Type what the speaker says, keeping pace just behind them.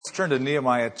Let's turn to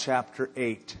Nehemiah chapter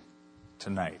 8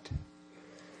 tonight.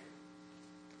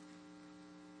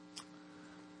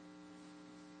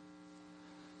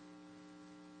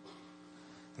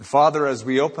 And Father, as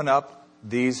we open up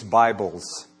these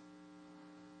Bibles,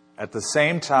 at the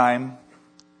same time,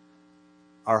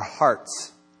 our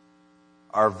hearts,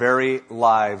 our very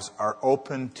lives are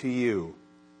open to you.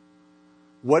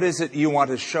 What is it you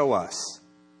want to show us?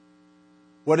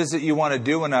 What is it you want to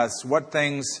do in us? What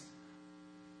things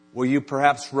will you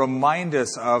perhaps remind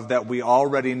us of that we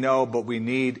already know, but we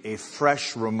need a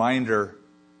fresh reminder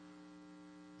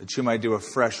that you might do a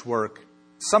fresh work?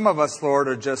 Some of us, Lord,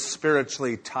 are just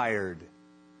spiritually tired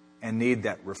and need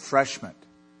that refreshment,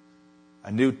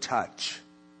 a new touch.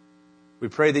 We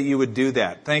pray that you would do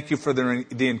that. Thank you for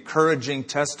the encouraging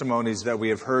testimonies that we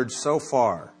have heard so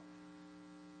far.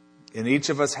 And each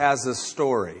of us has a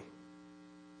story.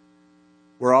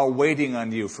 We're all waiting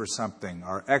on you for something.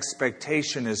 Our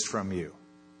expectation is from you.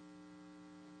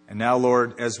 And now,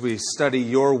 Lord, as we study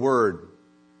your word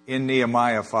in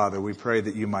Nehemiah, Father, we pray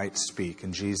that you might speak.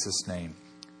 In Jesus' name,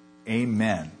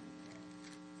 amen.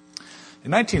 In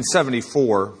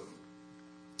 1974,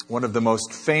 one of the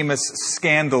most famous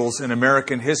scandals in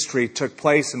American history took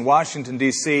place in Washington,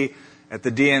 D.C. at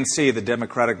the DNC, the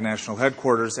Democratic National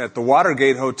Headquarters, at the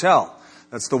Watergate Hotel.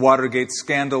 That's the Watergate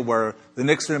scandal where the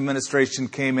Nixon administration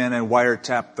came in and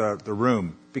wiretapped the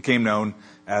room. It became known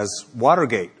as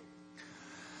Watergate.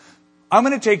 I'm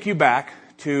going to take you back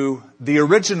to the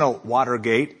original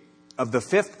Watergate of the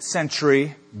 5th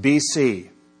century B.C.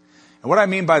 And what I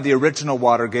mean by the original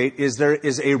Watergate is there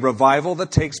is a revival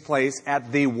that takes place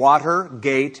at the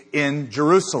Watergate in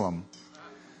Jerusalem.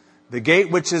 The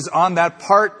gate which is on that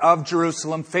part of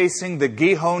Jerusalem facing the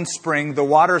Gihon Spring, the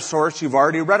water source, you've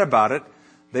already read about it.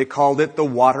 They called it the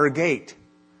Watergate.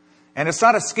 And it's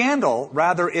not a scandal,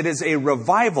 rather it is a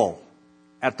revival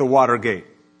at the Watergate.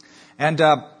 And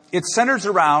it centers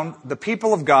around the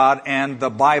people of God and the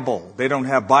Bible. They don't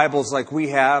have Bibles like we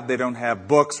have. They don't have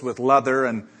books with leather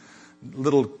and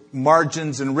little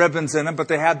margins and ribbons in them, but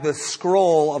they had the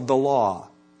scroll of the law.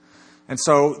 And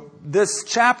so this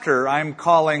chapter I'm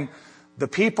calling The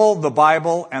People, the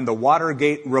Bible, and the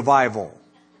Watergate Revival.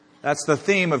 That's the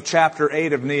theme of chapter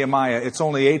 8 of Nehemiah. It's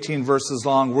only 18 verses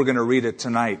long. We're going to read it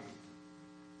tonight.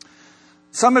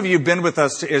 Some of you have been with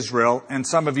us to Israel, and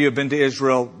some of you have been to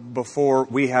Israel before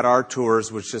we had our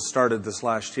tours, which just started this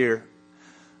last year.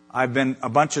 I've been a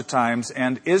bunch of times,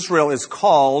 and Israel is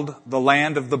called the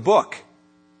land of the book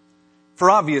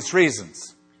for obvious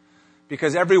reasons.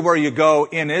 Because everywhere you go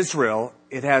in Israel,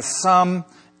 it has some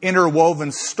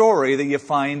interwoven story that you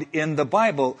find in the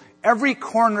Bible. Every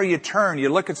corner you turn, you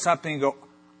look at something and go,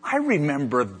 I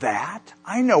remember that.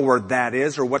 I know where that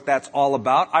is or what that's all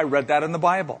about. I read that in the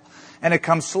Bible. And it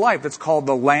comes to life. It's called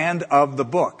the land of the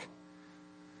book.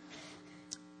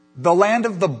 The land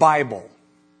of the Bible.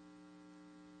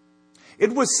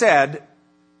 It was said,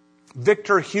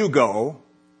 Victor Hugo,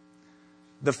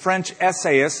 the French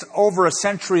essayist, over a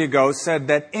century ago said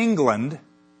that England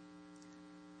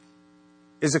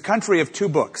is a country of two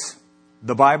books,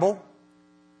 the Bible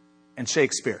and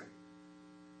Shakespeare.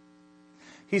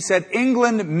 He said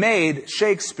England made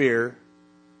Shakespeare,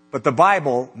 but the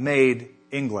Bible made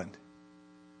England.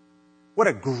 What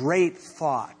a great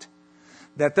thought.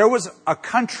 That there was a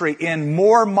country in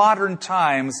more modern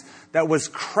times that was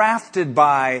crafted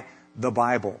by the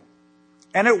Bible.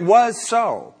 And it was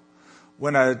so.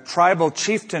 When a tribal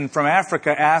chieftain from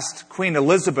Africa asked Queen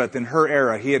Elizabeth in her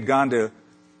era, he had gone to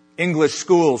English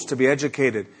schools to be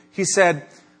educated. He said,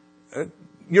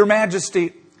 Your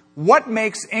Majesty, what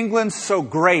makes England so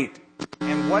great?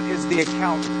 And what is the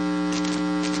account?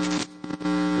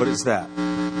 What is that?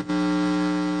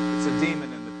 It's a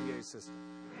demon in the PA system.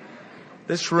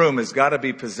 This room has got to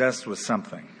be possessed with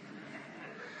something.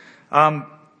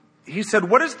 He said,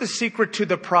 what is the secret to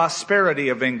the prosperity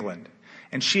of England?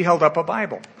 And she held up a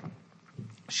Bible.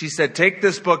 She said, take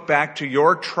this book back to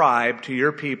your tribe, to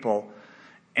your people,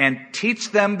 and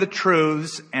teach them the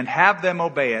truths and have them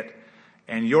obey it,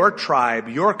 and your tribe,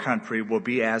 your country, will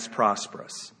be as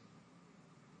prosperous.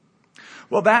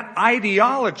 Well, that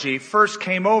ideology first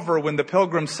came over when the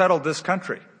Pilgrims settled this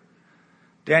country.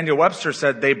 Daniel Webster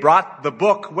said they brought the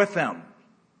book with them,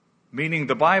 meaning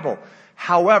the Bible.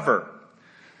 However,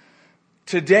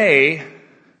 today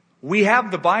we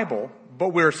have the Bible, but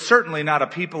we're certainly not a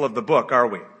people of the book, are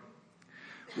we?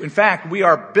 In fact, we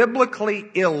are biblically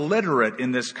illiterate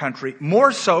in this country,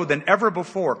 more so than ever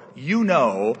before. You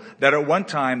know that at one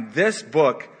time this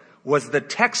book was the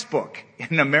textbook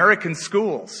in American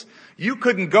schools. You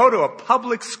couldn't go to a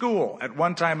public school at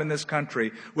one time in this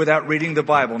country without reading the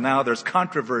Bible. Now there's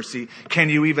controversy. Can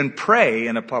you even pray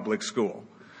in a public school?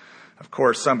 Of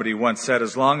course, somebody once said,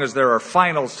 as long as there are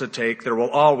finals to take, there will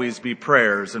always be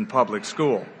prayers in public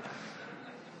school.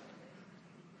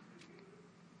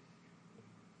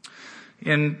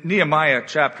 In Nehemiah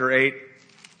chapter 8,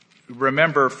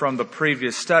 remember from the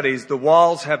previous studies, the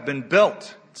walls have been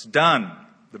built. It's done.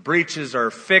 The breaches are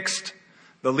fixed.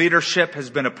 The leadership has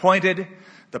been appointed.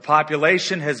 The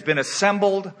population has been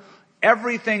assembled.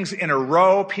 Everything's in a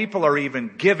row. People are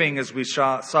even giving, as we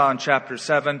saw in chapter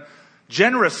 7,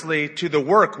 generously to the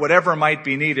work, whatever might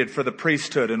be needed for the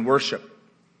priesthood and worship.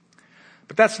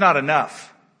 But that's not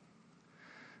enough.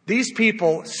 These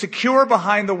people, secure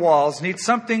behind the walls, need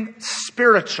something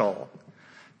spiritual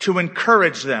to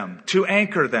encourage them, to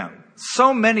anchor them.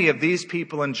 So many of these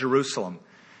people in Jerusalem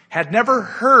had never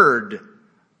heard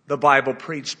the Bible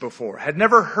preached before, had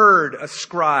never heard a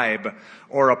scribe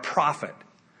or a prophet.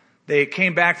 They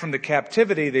came back from the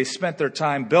captivity, they spent their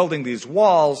time building these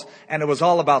walls, and it was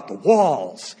all about the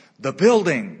walls, the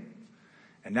building.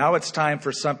 And now it's time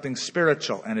for something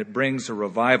spiritual, and it brings a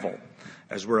revival,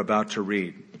 as we're about to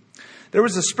read. There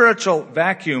was a spiritual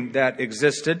vacuum that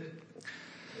existed.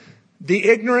 The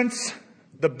ignorance,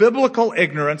 the biblical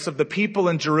ignorance of the people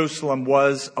in Jerusalem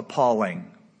was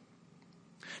appalling.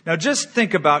 Now just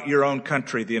think about your own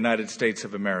country, the United States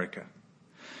of America.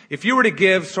 If you were to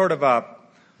give sort of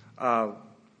a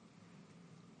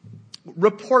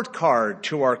report card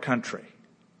to our country,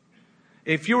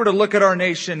 if you were to look at our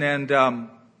nation and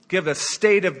give a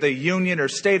state of the union or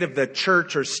state of the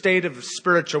church or state of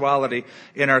spirituality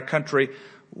in our country,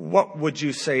 what would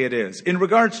you say it is? In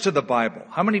regards to the Bible,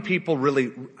 how many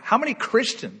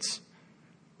Christians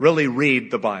really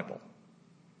read the Bible?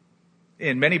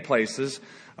 In many places,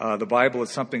 the Bible is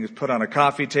something that's put on a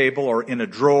coffee table or in a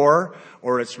drawer,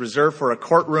 or it's reserved for a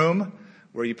courtroom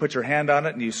where you put your hand on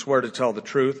it and you swear to tell the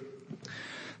truth.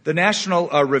 The National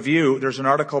Review, there's an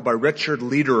article by Richard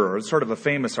Lederer, it's sort of a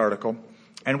famous article,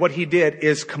 and what he did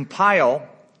is compile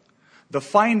the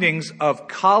findings of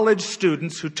college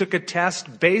students who took a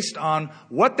test based on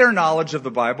what their knowledge of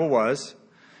the Bible was,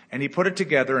 and he put it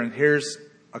together, and here's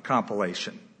a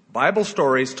compilation. Bible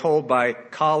stories told by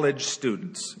college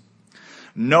students.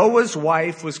 Noah's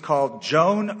wife was called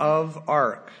Joan of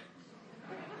Arc.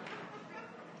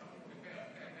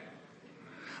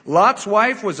 Lot's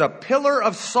wife was a pillar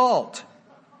of salt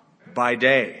by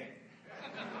day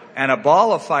and a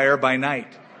ball of fire by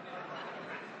night.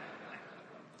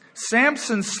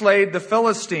 Samson slayed the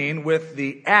Philistine with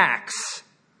the axe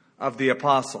of the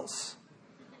apostles.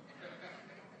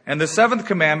 And the seventh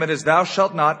commandment is, thou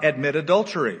shalt not admit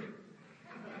adultery.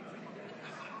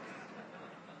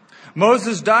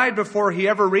 Moses died before he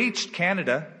ever reached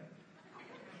Canada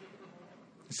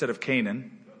instead of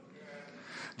Canaan.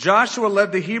 Joshua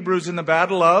led the Hebrews in the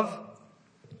battle of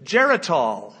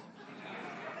Geritol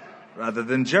rather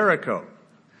than Jericho.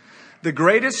 The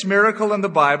greatest miracle in the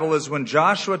Bible is when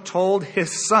Joshua told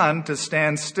his son to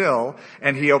stand still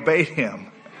and he obeyed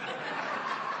him.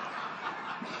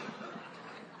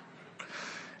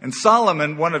 And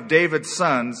Solomon, one of David's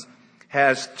sons,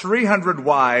 has 300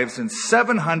 wives and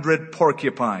 700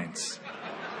 porcupines.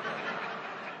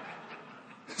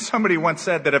 Somebody once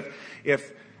said that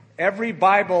if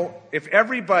everybody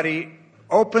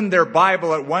opened their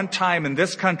Bible at one time in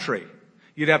this country,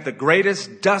 you'd have the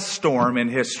greatest dust storm in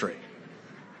history.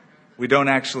 We don't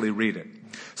actually read it.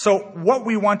 So what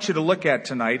we want you to look at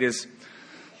tonight is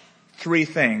three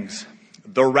things: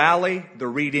 the rally, the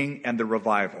reading, and the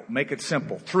revival. Make it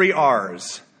simple. 3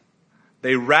 R's.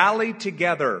 They rally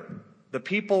together. The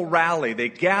people rally. They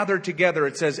gather together.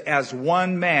 It says as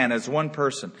one man, as one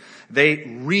person.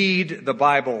 They read the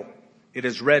Bible. It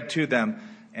is read to them,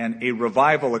 and a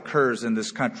revival occurs in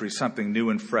this country, something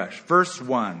new and fresh. Verse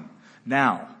 1.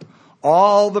 Now,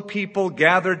 all the people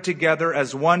gathered together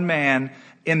as one man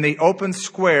in the open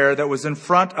square that was in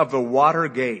front of the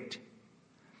Watergate.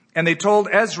 And they told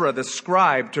Ezra the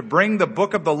scribe to bring the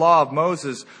book of the law of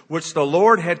Moses, which the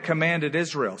Lord had commanded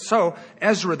Israel. So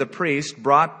Ezra the priest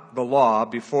brought the law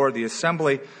before the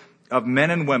assembly of men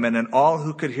and women and all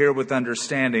who could hear with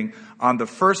understanding on the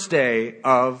first day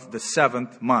of the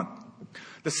 7th month.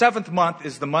 The 7th month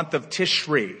is the month of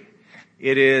Tishri.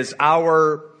 It is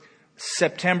our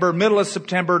September, middle of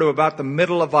September to about the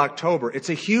middle of October. It's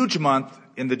a huge month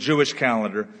in the Jewish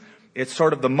calendar. It's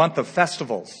sort of the month of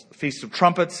festivals. The Feast of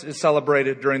Trumpets is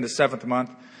celebrated during the 7th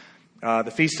month.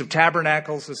 The Feast of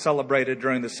Tabernacles is celebrated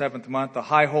during the 7th month. The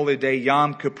High Holy Day,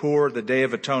 Yom Kippur, the Day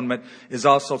of Atonement, is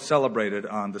also celebrated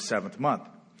on the 7th month.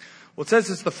 Well, it says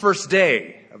it's the first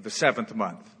day of the 7th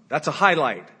month. That's a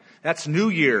highlight. That's New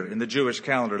Year in the Jewish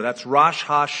calendar. That's Rosh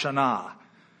Hashanah.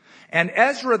 And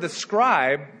Ezra the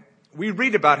scribe, we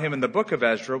read about him in the book of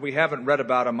Ezra. We haven't read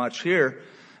about him much here.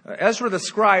 Ezra the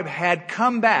scribe had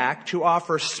come back to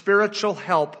offer spiritual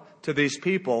help to these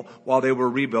people while they were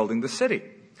rebuilding the city.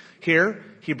 Here,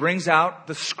 he brings out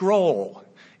the scroll.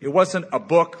 It wasn't a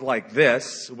book like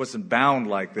this. It wasn't bound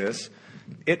like this.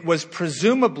 It was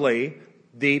presumably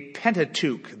the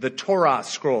Pentateuch, the Torah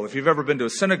scroll. If you've ever been to a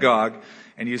synagogue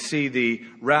and you see the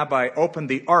rabbi open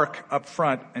the ark up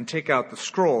front and take out the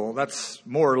scroll, that's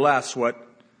more or less what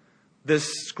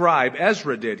this scribe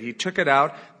Ezra did. He took it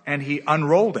out and he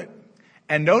unrolled it.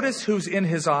 And notice who's in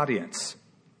his audience.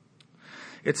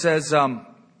 It says,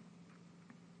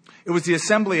 it was the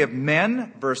assembly of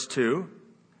men, verse 2,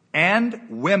 and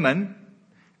women,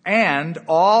 and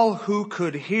all who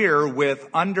could hear with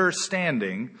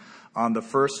understanding on the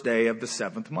first day of the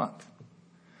 7th month.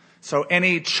 So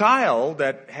any child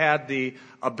that had the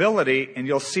ability, and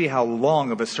you'll see how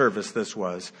long of a service this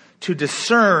was, to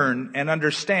discern and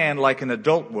understand like an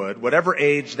adult would, whatever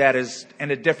age that is,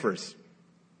 and it differs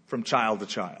from child to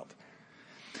child.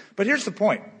 But here's the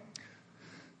point.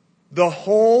 The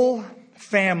whole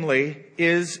family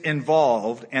is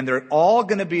involved, and they're all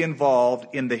going to be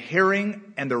involved in the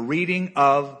hearing and the reading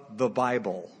of the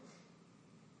Bible.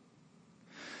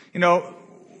 You know,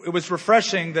 it was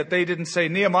refreshing that they didn't say,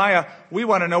 Nehemiah, we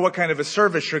want to know what kind of a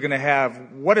service you're going to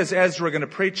have. What is Ezra going to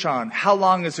preach on? How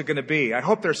long is it going to be? I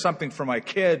hope there's something for my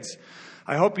kids.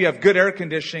 I hope you have good air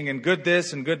conditioning and good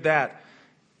this and good that.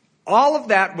 All of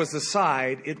that was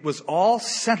aside. It was all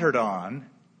centered on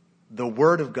the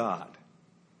Word of God.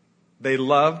 They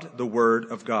loved the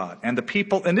Word of God. And the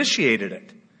people initiated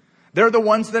it. They're the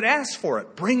ones that asked for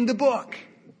it. Bring the book.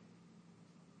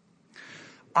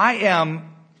 I am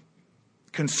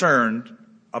concerned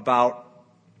about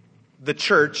the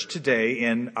church today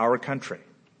in our country.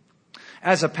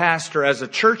 As a pastor, as a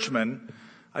churchman,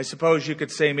 I suppose you could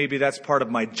say maybe that's part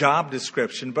of my job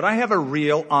description, but I have a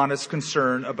real honest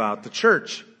concern about the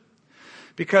church.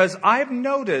 Because I've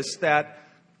noticed that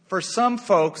for some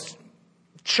folks,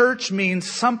 church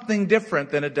means something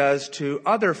different than it does to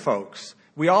other folks.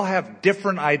 We all have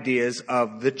different ideas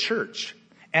of the church.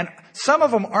 And some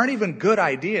of them aren't even good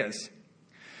ideas.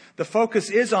 The focus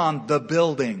is on the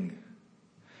building.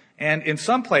 And in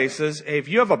some places, if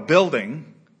you have a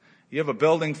building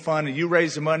fund, and you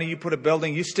raise the money, you put a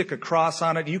building, you stick a cross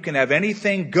on it, you can have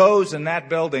anything goes in that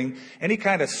building, any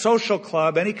kind of social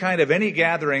club, any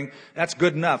gathering, that's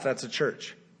good enough, that's a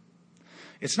church.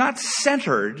 It's not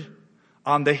centered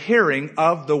on the hearing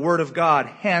of the Word of God.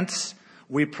 Hence,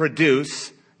 we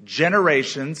produce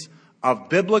generations of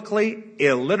biblically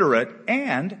illiterate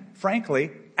and,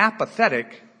 frankly,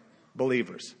 apathetic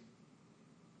believers.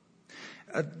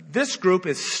 This group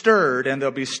is stirred, and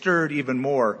they'll be stirred even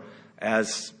more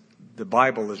as the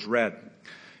Bible is read.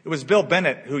 It was Bill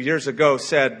Bennett who years ago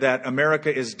said that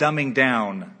America is dumbing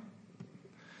down.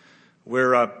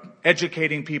 We're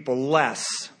educating people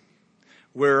less.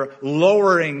 We're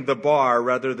lowering the bar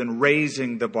rather than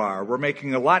raising the bar. We're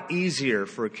making it a lot easier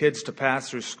for kids to pass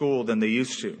through school than they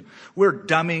used to. We're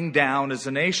dumbing down as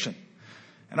a nation.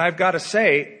 And I've got to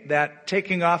say that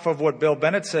taking off of what Bill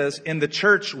Bennett says, in the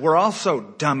church, we're also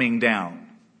dumbing down.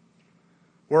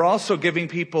 We're also giving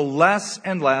people less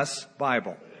and less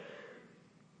Bible.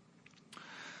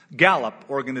 Gallup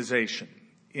organization,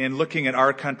 in looking at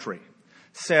our country,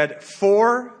 said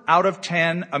 4 out of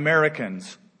 10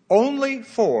 Americans, only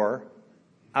 4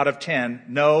 out of 10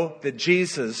 know that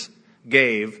Jesus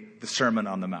gave the Sermon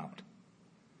on the Mount.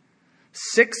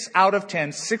 6 out of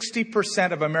 10,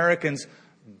 60% of Americans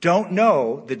don't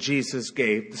know that Jesus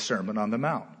gave the Sermon on the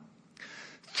Mount.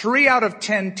 3 out of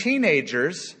 10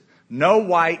 teenagers know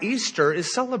why Easter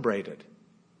is celebrated,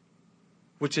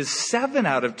 which is 7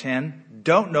 out of 10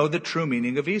 don't know the true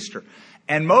meaning of Easter.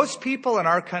 And most people in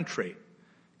our country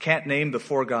can't name the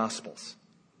 4 Gospels.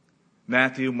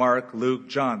 Matthew, Mark, Luke,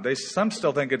 John. Some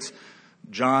still think it's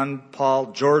John,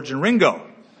 Paul, George, and Ringo.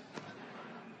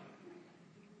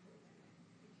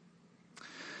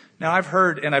 Now, I've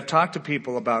heard and I've talked to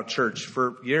people about church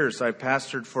for years. I've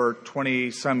pastored for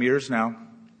 20-some years now.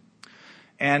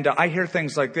 And I hear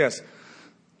things like this.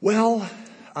 Well,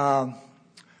 I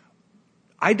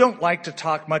don't like to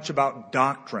talk much about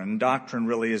doctrine. Doctrine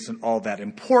really isn't all that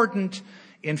important.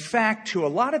 In fact, to a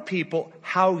lot of people,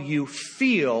 how you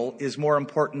feel is more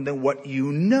important than what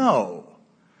you know.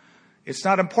 It's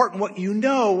not important what you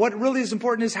know. What really is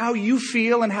important is how you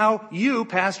feel and how you,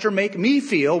 pastor, make me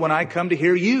feel when I come to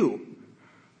hear you.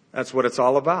 That's what it's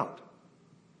all about.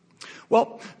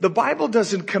 Well, the Bible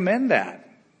doesn't commend that.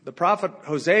 The prophet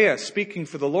Hosea, speaking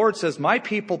for the Lord, says, my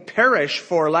people perish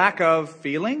for lack of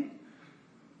feeling?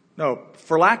 No,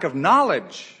 for lack of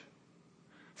knowledge.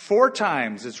 4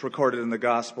 times it's recorded in the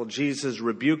gospel, Jesus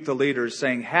rebuked the leaders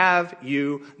saying, have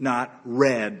you not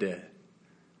read?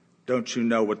 Don't you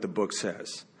know what the book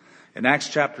says? In Acts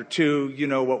chapter 2, you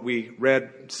know what we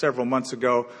read several months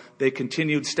ago. They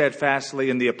continued steadfastly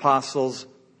in the apostles'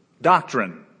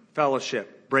 doctrine,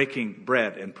 fellowship, breaking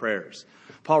bread, and prayers.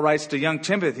 Paul writes to young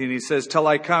Timothy and he says, till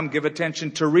I come, give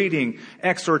attention to reading,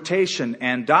 exhortation,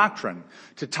 and doctrine.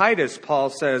 To Titus, Paul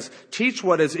says, teach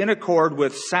what is in accord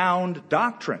with sound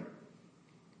doctrine.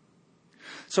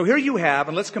 So here you have,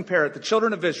 and let's compare it, the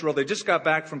children of Israel, they just got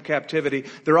back from captivity.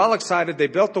 They're all excited. They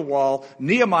built the wall.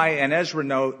 Nehemiah and Ezra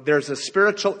know there's a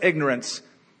spiritual ignorance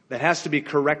that has to be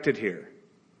corrected here.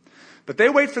 But they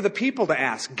wait for the people to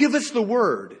ask, give us the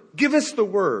word. Give us the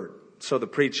word. So the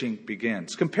preaching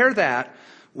begins. Compare that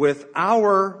with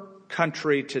our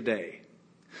country today.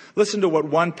 Listen to what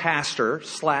one pastor /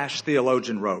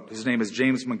 theologian wrote. His name is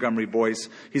James Montgomery Boyce.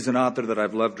 He's an author that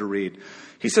I've loved to read.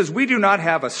 He says, we do not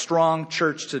have a strong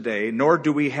church today, nor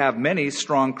do we have many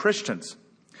strong Christians.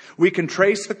 We can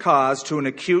trace the cause to an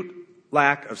acute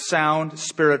lack of sound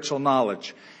spiritual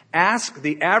knowledge. Ask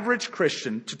the average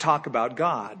Christian to talk about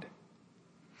God.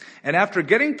 And after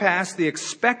getting past the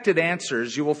expected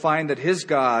answers, you will find that his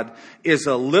God is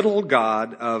a little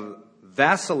God of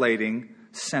vacillating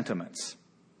sentiments.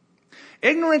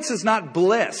 Ignorance is not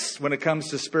bliss when it comes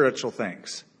to spiritual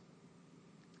things.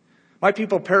 My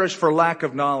people perish for lack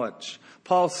of knowledge.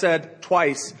 Paul said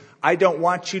twice, I don't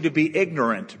want you to be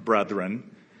ignorant,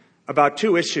 brethren, about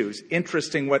 2 issues.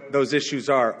 Interesting what those issues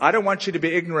are. I don't want you to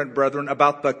be ignorant, brethren,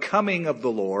 about the coming of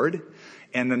the Lord.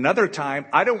 And another time,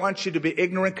 I don't want you to be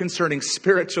ignorant concerning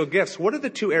spiritual gifts. What are the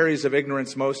 2 areas of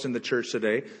ignorance most in the church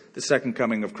today? The second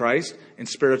coming of Christ and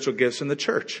spiritual gifts in the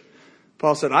church.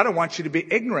 Paul said, I don't want you to be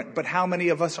ignorant, but how many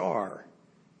of us are?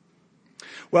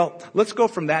 Well, let's go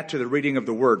from that to the reading of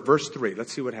the word. Verse 3,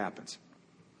 let's see what happens.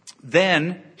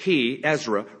 Then he,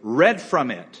 Ezra, read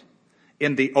from it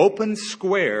in the open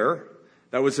square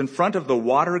that was in front of the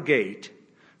Watergate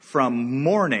from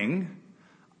morning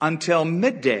until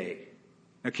midday.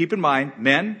 Now keep in mind,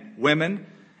 men, women,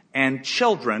 and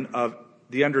children of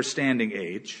the understanding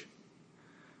age.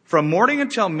 From morning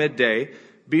until midday,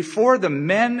 before the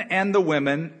men and the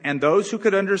women and those who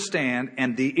could understand,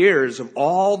 and the ears of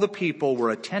all the people were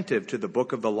attentive to the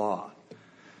book of the law.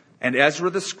 And Ezra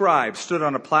the scribe stood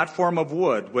on a platform of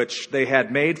wood, which they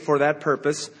had made for that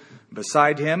purpose.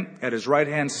 Beside him, at his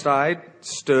right-hand side,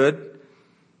 stood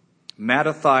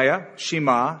Mattathiah,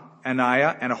 Shema,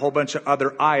 Ananiah, and a whole bunch of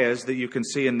other ayahs that you can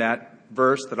see in that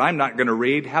verse that I'm not going to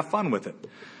read. Have fun with it.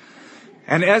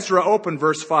 And Ezra opened,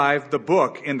 verse 5, the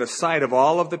book in the sight of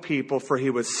all of the people, for he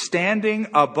was standing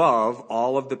above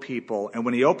all of the people. And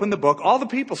when he opened the book, all the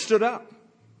people stood up.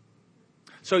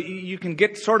 So you can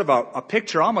get sort of a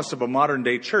picture almost of a modern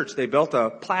day church. They built a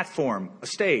platform, a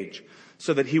stage,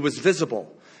 so that he was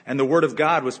visible. And the word of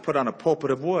God was put on a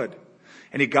pulpit of wood.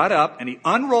 And he got up and he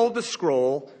unrolled the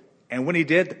scroll. And when he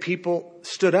did, the people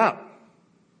stood up.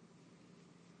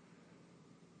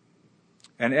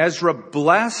 And Ezra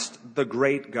blessed the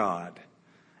great God.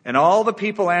 And all the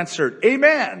people answered,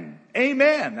 Amen,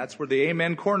 Amen. That's where the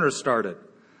Amen corner started.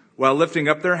 While lifting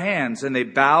up their hands, and they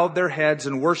bowed their heads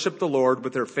and worshiped the Lord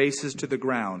with their faces to the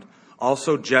ground.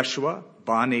 Also Jeshua,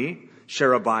 Bani,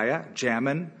 Sherebiah,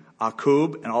 Jamin,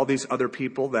 Akub, and all these other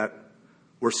people that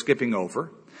we're skipping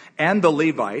over. And the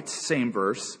Levites, same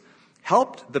verse,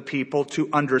 helped the people to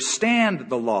understand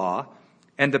the law,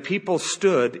 and the people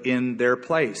stood in their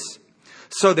place.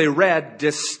 So they read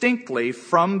distinctly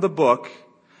from the book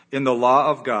in the law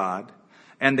of God,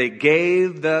 and they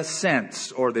gave the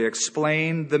sense, or they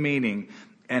explained the meaning,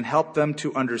 and helped them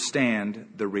to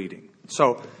understand the reading.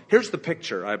 So here's the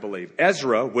picture, I believe.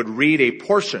 Ezra would read a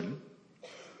portion,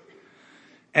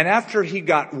 and after he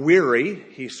got weary,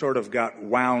 he sort of got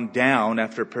wound down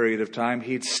after a period of time,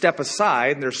 he'd step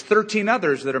aside, and there's 13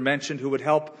 others that are mentioned who would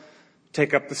help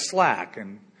take up the slack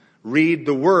and read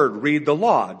the word, read the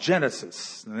law,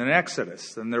 Genesis, and then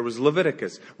Exodus, and there was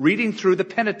Leviticus, reading through the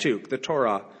Pentateuch, the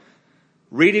Torah,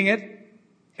 reading it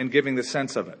and giving the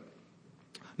sense of it.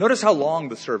 Notice how long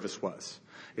the service was.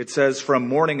 It says from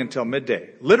morning until midday.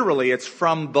 Literally, it's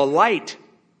from the light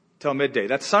till midday.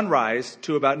 That's sunrise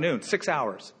to about noon, 6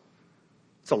 hours.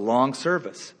 It's a long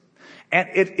service. And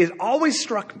it always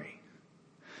struck me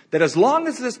that as long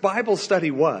as this Bible study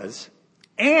was,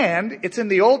 and it's in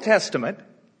the Old Testament,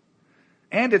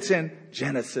 and it's in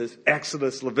Genesis,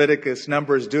 Exodus, Leviticus,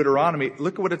 Numbers, Deuteronomy.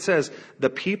 Look at what it says. The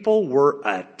people were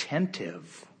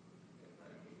attentive.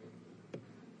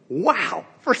 Wow,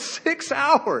 for 6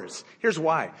 hours. Here's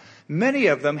why. Many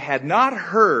of them had not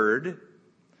heard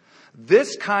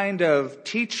this kind of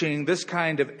teaching, this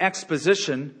kind of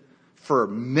exposition for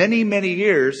many, many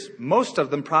years. Most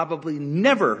of them probably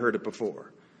never heard it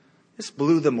before. This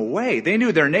blew them away. They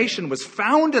knew their nation was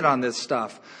founded on this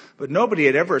stuff, but nobody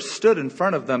had ever stood in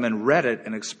front of them and read it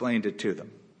and explained it to them.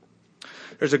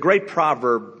 There's a great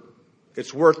proverb.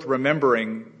 It's worth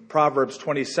remembering. Proverbs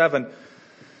 27.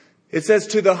 It says,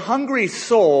 to the hungry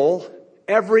soul,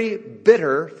 every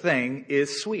bitter thing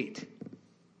is sweet.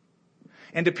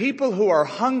 And to people who are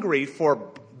hungry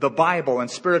for the Bible and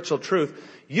spiritual truth,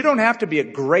 you don't have to be a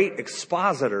great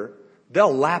expositor.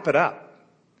 They'll lap it up.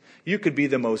 You could be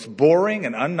the most boring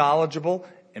and unknowledgeable,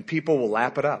 and people will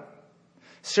lap it up.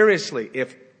 Seriously,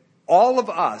 if all of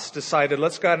us decided,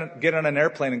 let's get on an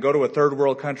airplane and go to a third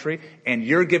world country, and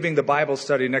you're giving the Bible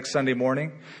study next Sunday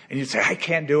morning, and you say, I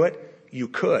can't do it, you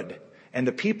could. And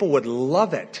the people would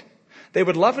love it. They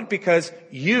would love it because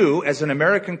you, as an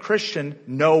American Christian,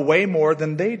 know way more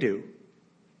than they do.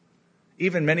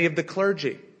 Even many of the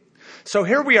clergy. So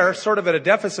here we are sort of at a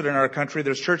deficit in our country.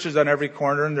 There's churches on every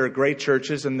corner, and they're great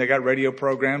churches, and they got radio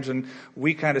programs, and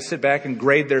we kind of sit back and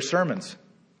grade their sermons.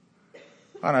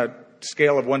 On a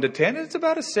scale of 1 to 10, it's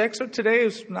about a 6. So today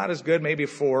is not as good, maybe a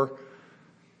 4.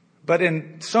 But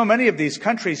in so many of these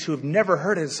countries who've never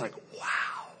heard it, it's like, wow.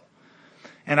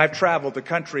 And I've traveled to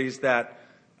countries that,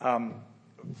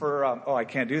 I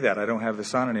can't do that. I don't have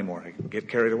this on anymore. I get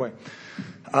carried away.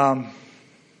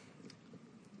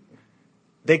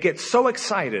 They get so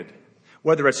excited,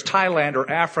 whether it's Thailand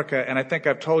or Africa, and I think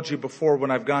I've told you before when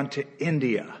I've gone to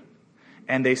India,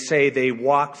 and they say they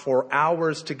walk for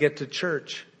hours to get to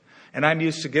church. And I'm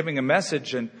used to giving a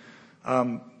message, and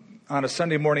on a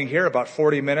Sunday morning here, about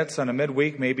 40 minutes, on a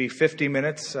midweek, maybe 50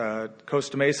 minutes,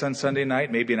 Costa Mesa on Sunday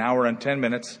night, maybe an hour and 10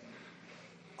 minutes.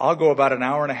 I'll go about an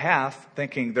hour and a half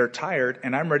thinking they're tired,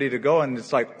 and I'm ready to go, and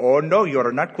it's like, oh no,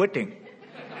 you're not quitting.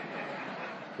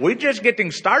 We're just getting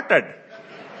started.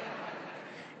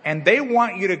 And they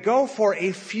want you to go for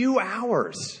a few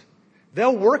hours.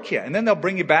 They'll work you, and then they'll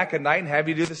bring you back at night and have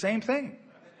you do the same thing.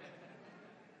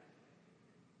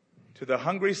 To the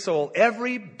hungry soul,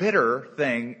 every bitter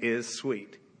thing is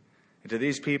sweet. And to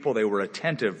these people, they were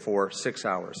attentive for 6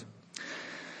 hours.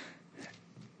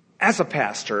 As a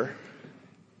pastor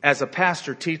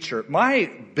teacher,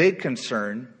 my big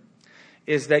concern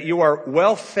is that you are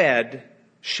well-fed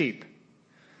sheep.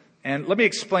 And let me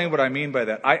explain what I mean by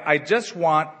that. I just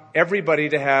want everybody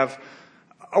to have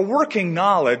a working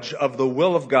knowledge of the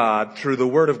will of God through the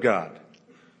Word of God.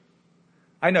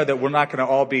 I know that we're not going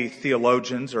to all be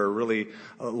theologians or really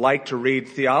like to read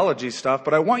theology stuff,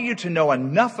 but I want you to know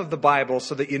enough of the Bible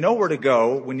so that you know where to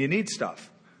go when you need stuff.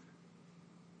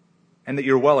 And that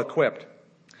you're well equipped.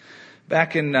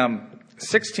 Back in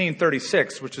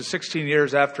 1636, which is 16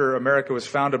 years after America was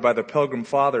founded by the Pilgrim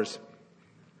Fathers,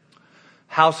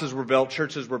 houses were built,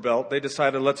 churches were built. They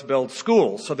decided, let's build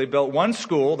schools. So they built one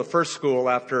school, the first school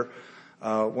after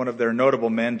one of their notable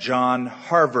men, John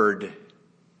Harvard.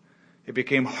 It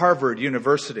became Harvard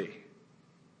University.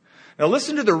 Now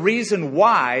listen to the reason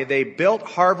why they built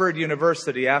Harvard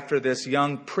University after this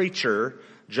young preacher,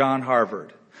 John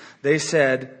Harvard. They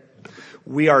said,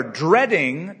 we are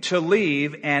dreading to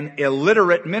leave an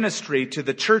illiterate ministry to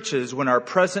the churches when our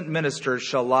present ministers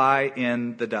shall lie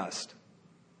in the dust.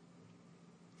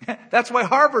 That's why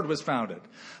Harvard was founded.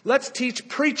 Let's teach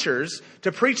preachers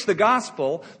to preach the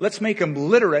gospel. Let's make them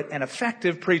literate and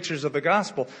effective preachers of the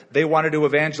gospel. They wanted to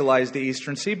evangelize the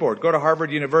Eastern Seaboard. Go to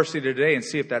Harvard University today and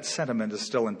see if that sentiment is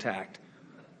still intact.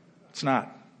 It's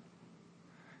not.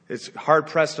 It's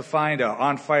hard-pressed to find an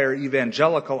on-fire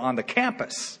evangelical on the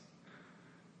campus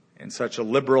in such a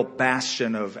liberal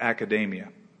bastion of academia.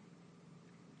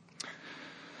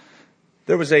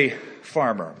 There was a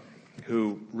farmer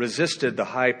who resisted the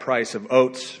high price of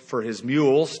oats for his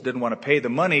mules, didn't want to pay the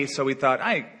money, so he thought,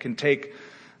 I can take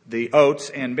the oats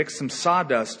and mix some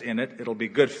sawdust in it. It'll be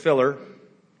good filler,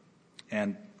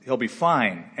 and he'll be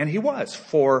fine. And he was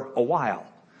for a while.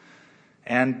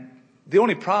 And the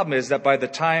only problem is that by the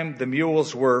time the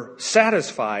mules were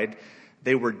satisfied,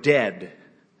 they were dead.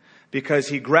 Because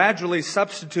he gradually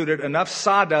substituted enough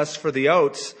sawdust for the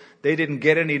oats, they didn't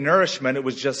get any nourishment. It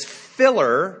was just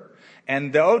filler.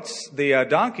 And the oats, the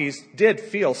donkeys did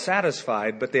feel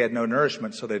satisfied, but they had no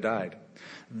nourishment, so they died.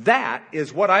 That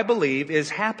is what I believe is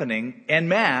happening en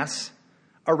masse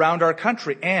around our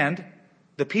country, and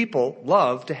the people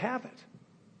love to have it.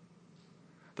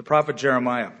 The prophet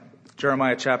Jeremiah,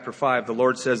 Jeremiah chapter 5, the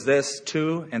Lord says this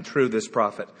to and through this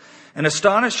prophet. An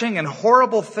astonishing and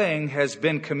horrible thing has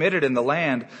been committed in the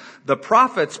land. The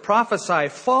prophets prophesy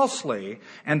falsely,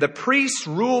 and the priests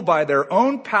rule by their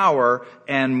own power,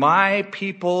 and my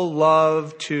people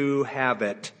love to have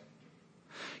it.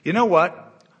 You know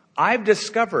what? I've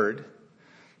discovered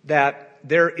that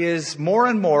there is more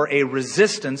and more a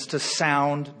resistance to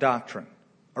sound doctrine,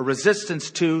 a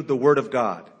resistance to the Word of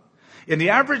God. In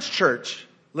the average church,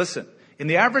 listen, in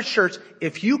the average church,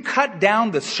 if you cut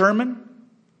down the sermon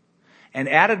and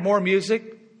added more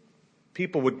music,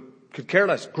 people could care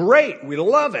less. Great, we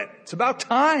love it. It's about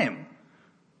time.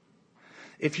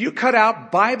 If you cut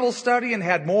out Bible study and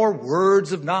had more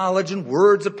words of knowledge and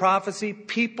words of prophecy,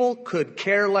 people could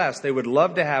care less. They would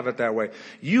love to have it that way.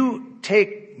 You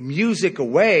take music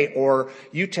away or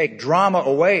you take drama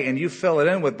away and you fill it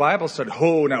in with Bible study.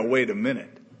 Oh, now wait a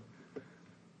minute.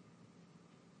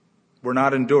 We're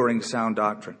not enduring sound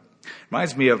doctrine.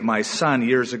 Reminds me of my son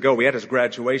years ago. We had his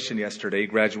graduation yesterday. He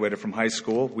graduated from high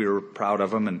school. We were proud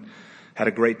of him and had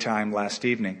a great time last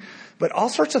evening. But all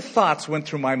sorts of thoughts went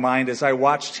through my mind as I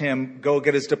watched him go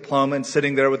get his diploma and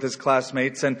sitting there with his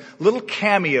classmates. And little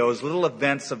cameos, little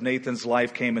events of Nathan's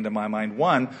life came into my mind.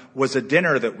 One was a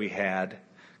dinner that we had,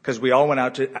 because we all went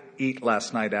out to eat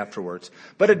last night afterwards.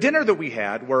 But a dinner that we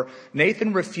had where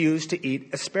Nathan refused to eat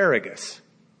asparagus.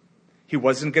 He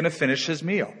wasn't going to finish his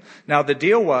meal. Now, the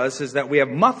deal is that we have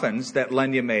muffins that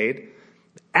Lenya made.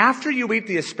 After you eat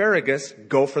the asparagus,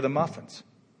 go for the muffins.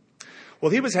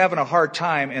 Well, he was having a hard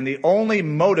time, and the only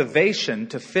motivation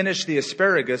to finish the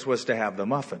asparagus was to have the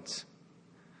muffins.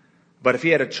 But if he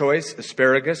had a choice,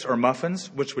 asparagus or muffins,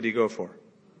 which would he go for?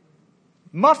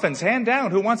 Muffins, hand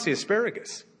down. Who wants the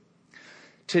asparagus?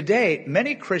 Today,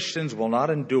 many Christians will not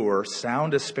endure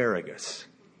sound asparagus,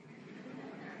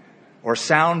 or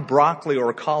sound broccoli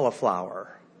or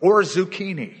cauliflower or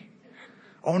zucchini.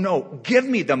 Oh no, give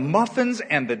me the muffins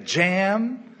and the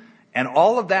jam and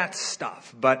all of that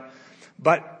stuff. But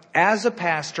as a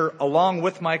pastor, along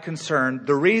with my concern,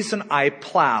 the reason I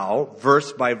plow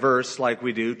verse by verse like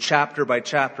we do, chapter by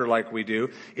chapter like we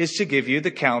do, is to give you the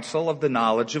counsel of the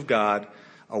knowledge of God,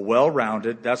 a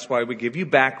well-rounded. That's why we give you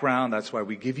background. That's why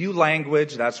we give you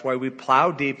language. That's why we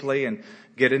plow deeply and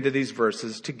get into these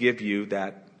verses to give you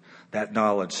that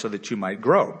knowledge so that you might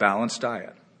grow, balanced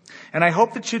diet. And I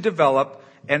hope that you develop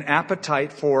an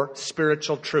appetite for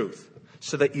spiritual truth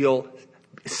so that you'll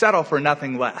settle for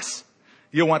nothing less.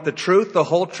 You'll want the truth, the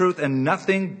whole truth, and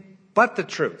nothing but the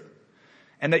truth.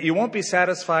 And that you won't be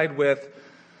satisfied with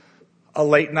a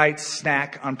late night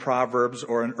snack on Proverbs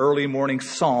or an early morning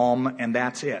psalm and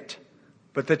that's it.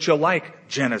 But that you'll like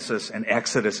Genesis and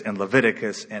Exodus and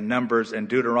Leviticus and Numbers and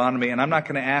Deuteronomy. And I'm not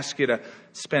going to ask you to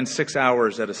spend 6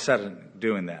 hours at a setting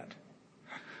doing that.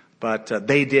 But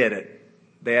they did it.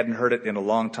 They hadn't heard it in a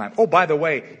long time. Oh, by the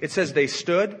way, it says they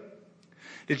stood.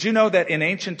 Did you know that in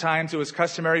ancient times it was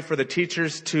customary for the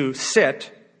teachers to sit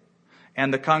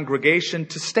and the congregation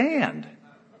to stand?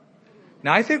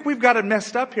 Now, I think we've got it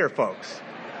messed up here, folks.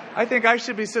 I think I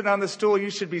should be sitting on the stool. You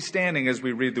should be standing as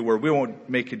we read the word. We won't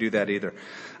make you do that either.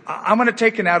 I'm going to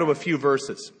take it out of a few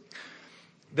verses.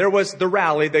 There was the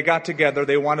rally. They got together.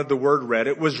 They wanted the word read.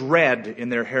 It was read in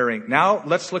their hearing. Now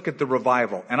let's look at the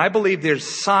revival. And I believe there's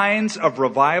signs of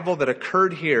revival that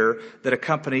occurred here that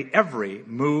accompany every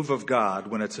move of God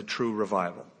when it's a true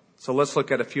revival. So let's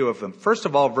look at a few of them. First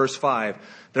of all, verse 5,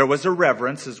 there was a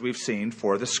reverence, as we've seen,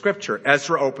 for the scripture.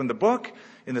 Ezra opened the book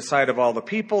in the sight of all the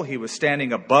people. He was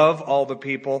standing above all the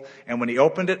people. And when he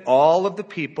opened it, all of the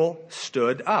people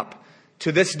stood up.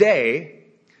 To this day,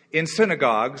 in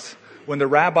synagogues, when the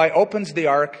rabbi opens the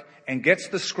ark and gets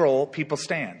the scroll, people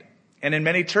stand. And in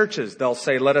many churches, they'll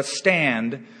say, let us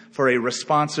stand for a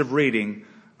responsive reading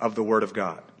of the Word of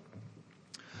God.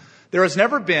 There has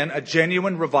never been a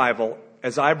genuine revival,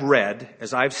 as I've read,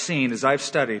 as I've seen, as I've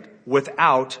studied,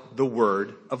 without the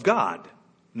Word of God.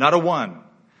 Not a one.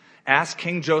 Ask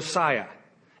King Josiah.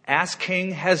 Ask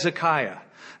King Hezekiah.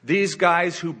 These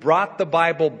guys who brought the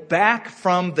Bible back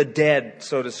from the dead,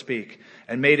 so to speak,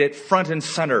 and made it front and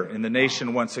center in the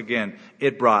nation once again.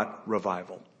 It brought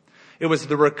revival. It was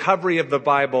the recovery of the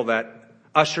Bible that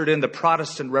ushered in the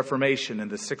Protestant Reformation in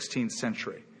the 16th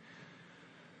century.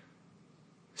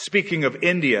 Speaking of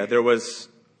India, there was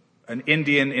an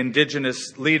Indian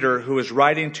indigenous leader who was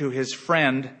writing to his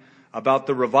friend about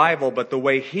the revival, but the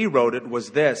way he wrote it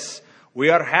was this: we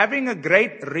are having a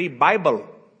great revival.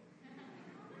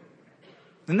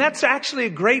 And that's actually a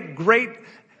great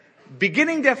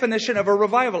beginning definition of a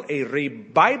revival. A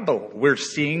revival. We're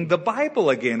seeing the Bible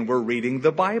again. We're reading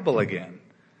the Bible again.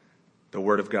 The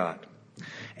Word of God.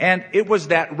 And it was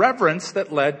that reverence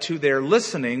that led to their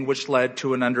listening, which led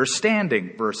to an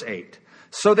understanding, verse 8.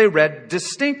 So they read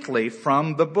distinctly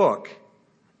from the book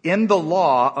in the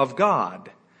law of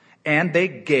God, and they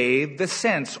gave the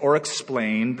sense or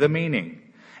explained the meaning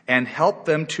and helped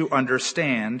them to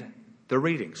understand the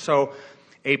reading. So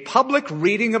a public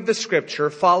reading of the scripture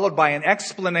followed by an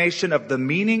explanation of the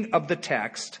meaning of the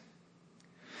text.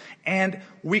 And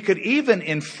we could even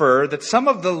infer that some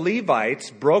of the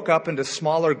Levites broke up into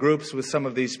smaller groups with some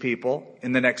of these people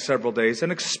in the next several days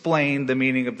and explained the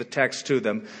meaning of the text to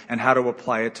them and how to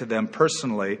apply it to them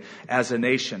personally as a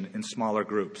nation in smaller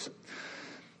groups.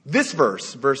 This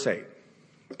verse, verse 8,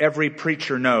 every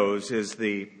preacher knows is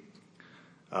the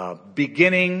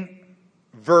beginning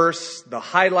verse, the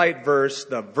highlight verse,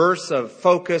 the verse of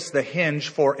focus, the hinge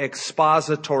for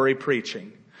expository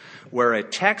preaching, where a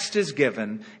text is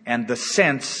given and the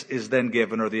sense is then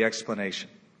given, or the explanation.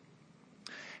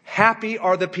 Happy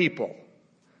are the people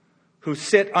who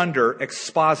sit under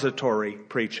expository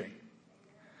preaching.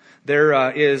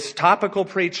 There is topical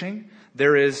preaching,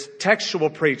 there is textual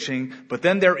preaching, but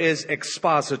then there is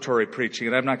expository preaching.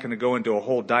 And I'm not going to go into a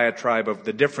whole diatribe of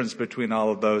the difference between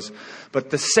all of those. But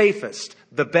the safest,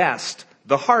 the best,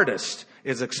 the hardest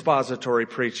is expository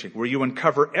preaching, where you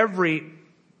uncover every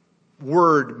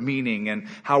word meaning and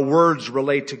how words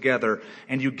relate together.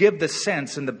 And you give the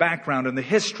sense and the background and the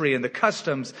history and the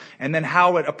customs and then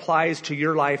how it applies to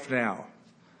your life now.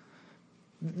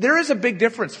 There is a big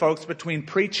difference, folks, between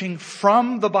preaching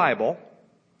from the Bible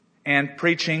and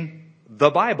preaching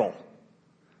the Bible.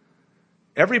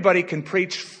 Everybody can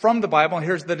preach from the Bible. And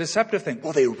here's the deceptive thing.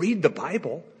 Well, they read the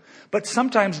Bible. But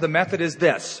sometimes the method is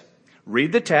this.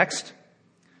 Read the text,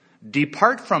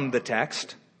 depart from the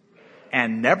text,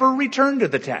 and never return to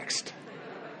the text.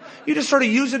 You just sort of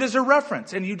use it as a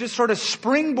reference. And you just sort of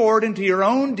springboard into your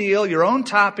own deal, your own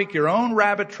topic, your own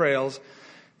rabbit trails.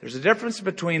 There's a difference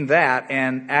between that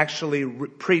and actually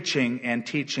preaching and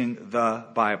teaching the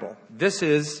Bible. This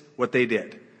is what they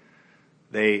did.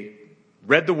 They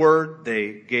read the word,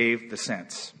 they gave the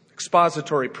sense.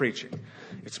 Expository preaching.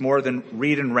 It's more than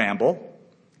read and ramble.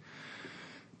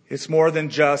 It's more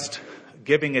than just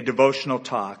giving a devotional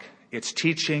talk. It's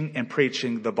teaching and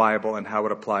preaching the Bible and how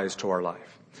it applies to our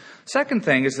life. Second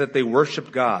thing is that they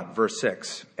worshiped God, verse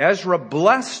 6. Ezra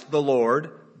blessed the Lord,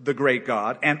 the great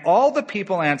God, and all the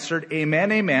people answered,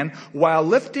 Amen, amen, while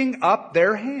lifting up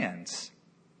their hands.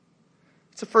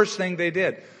 It's the first thing they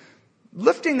did.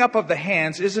 Lifting up of the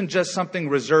hands isn't just something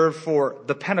reserved for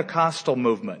the Pentecostal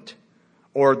movement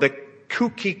or the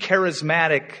kooky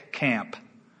charismatic camp.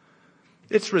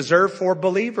 It's reserved for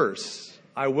believers.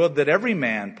 I would that every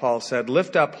man, Paul said,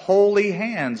 lift up holy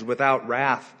hands without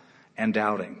wrath and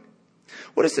doubting.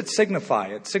 What does it signify?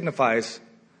 It signifies,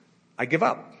 I give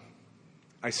up.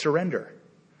 I surrender.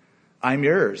 I'm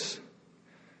yours.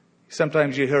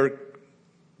 Sometimes you hear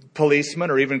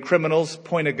policemen or even criminals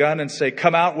point a gun and say,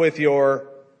 come out with your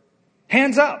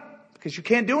hands up, because you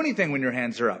can't do anything when your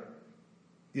hands are up.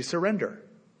 You surrender.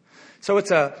 So it's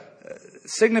a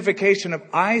signification of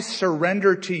I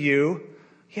surrender to you.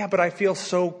 Yeah, but I feel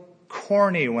so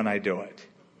corny when I do it.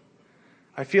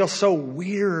 I feel so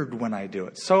weird when I do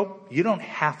it. So you don't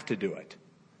have to do it.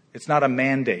 It's not a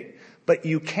mandate. But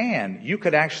you can. You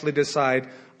could actually decide,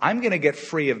 I'm going to get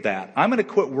free of that. I'm going to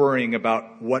quit worrying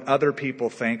about what other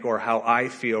people think or how I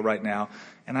feel right now.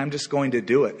 And I'm just going to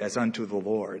do it as unto the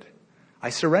Lord. I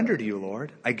surrender to you,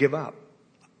 Lord. I give up.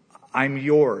 I'm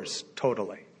yours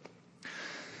totally.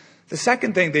 The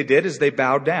second thing they did is they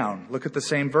bowed down. Look at the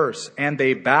same verse. And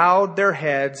they bowed their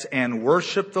heads and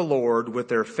worshiped the Lord with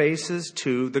their faces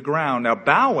to the ground. Now,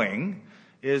 bowing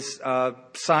is a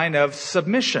sign of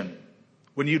submission.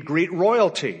 When you'd greet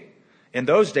royalty, in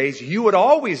those days, you would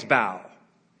always bow.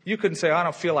 You couldn't say, I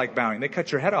don't feel like bowing. They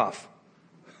cut your head off.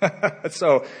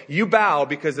 So you bow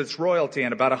because it's royalty.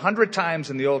 And about 100 times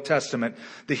in the Old Testament,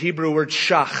 the Hebrew word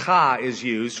shachah is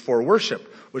used for worship,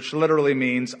 which literally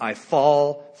means I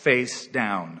fall face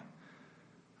down.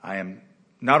 I am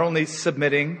not only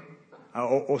submitting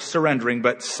or surrendering,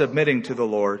 but submitting to the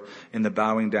Lord in the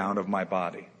bowing down of my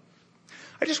body.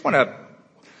 I just want to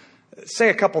say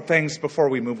a couple things before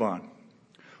we move on.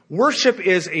 Worship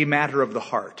is a matter of the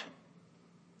heart.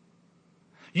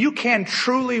 You can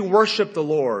truly worship the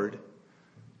Lord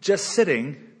just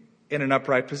sitting in an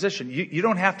upright position. You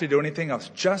don't have to do anything else,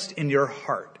 just in your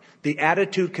heart. The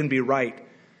attitude can be right.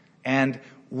 And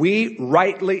we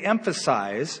rightly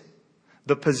emphasize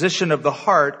the position of the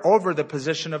heart over the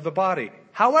position of the body.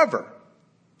 However,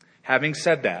 having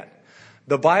said that,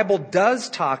 the Bible does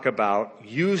talk about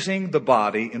using the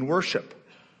body in worship.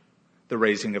 the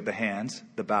raising of the hands,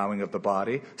 the bowing of the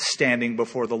body, standing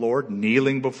before the Lord,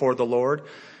 kneeling before the Lord.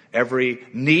 Every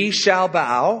knee shall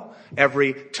bow,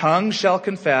 every tongue shall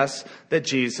confess that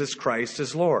Jesus Christ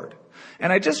is Lord.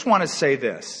 And I just want to say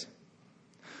this.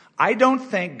 I don't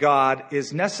think God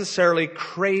is necessarily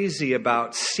crazy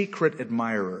about secret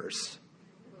admirers.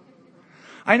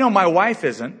 I know my wife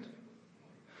isn't.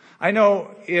 I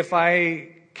know if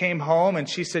I came home and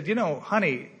she said,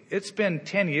 honey, it's been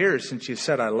 10 years since you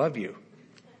said I love you.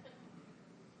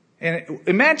 And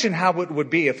imagine how it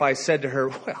would be if I said to her,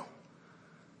 well,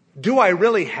 do I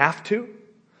really have to?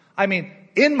 I mean,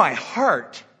 in my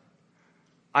heart,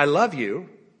 I love you.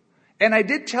 And I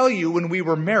did tell you when we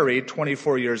were married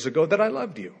 24 years ago that I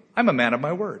loved you. I'm a man of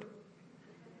my word.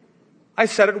 I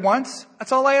said it once.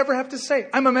 That's all I ever have to say.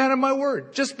 I'm a man of my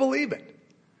word. Just believe it.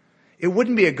 It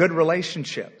wouldn't be a good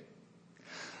relationship.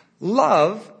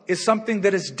 Love is something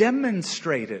that is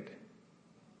demonstrated.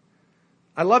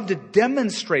 I love to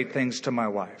demonstrate things to my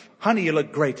wife. Honey, you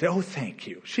look great today. Oh, thank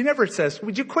you. She never says,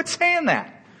 would you quit saying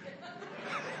that?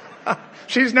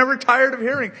 She's never tired of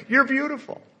hearing, you're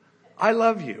beautiful. I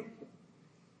love you.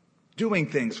 Doing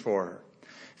things for her.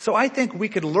 So I think we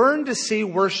could learn to see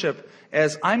worship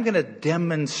as I'm going to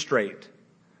demonstrate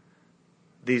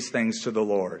these things to the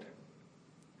Lord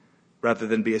rather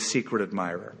than be a secret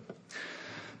admirer.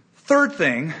 Third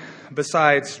thing,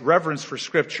 besides reverence for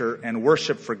Scripture and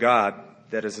worship for God,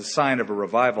 that is a sign of a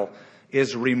revival,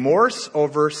 is remorse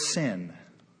over sin.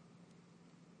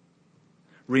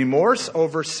 Remorse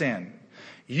over sin.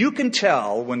 You can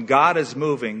tell when God is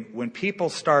moving, when people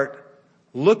start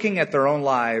looking at their own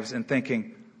lives and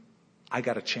thinking, I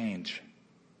got to change.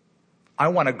 I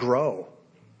want to grow.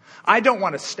 I don't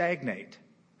want to stagnate.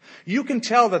 You can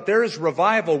tell that there is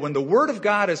revival when the Word of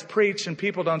God is preached and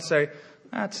people don't say,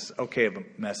 that's okay of a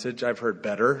message. I've heard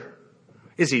better.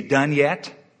 Is he done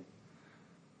yet?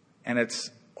 And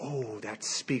it's, that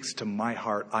speaks to my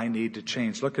heart. I need to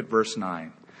change. Look at verse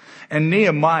 9. And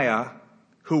Nehemiah,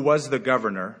 who was the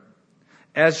governor,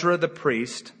 Ezra the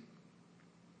priest,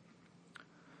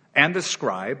 and the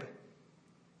scribe,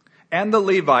 and the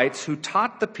Levites who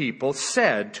taught the people,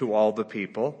 said to all the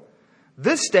people,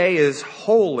 this day is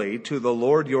holy to the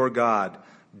Lord your God.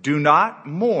 Do not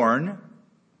mourn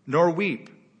nor weep.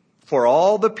 For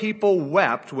all the people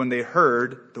wept when they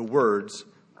heard the words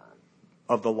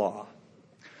of the law.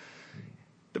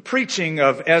 The preaching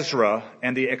of Ezra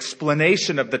and the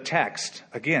explanation of the text,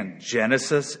 again,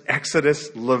 Genesis,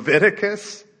 Exodus,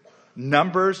 Leviticus,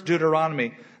 Numbers,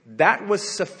 Deuteronomy, that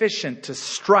was sufficient to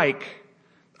strike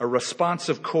a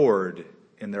responsive chord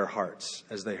in their hearts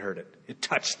as they heard it. It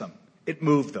touched them. It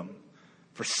moved them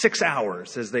for 6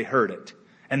 hours as they heard it.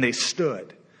 And they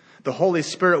stood. The Holy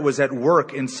Spirit was at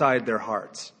work inside their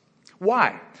hearts.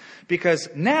 Why? Because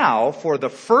now, for the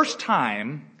first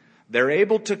time, they're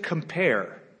able to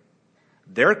compare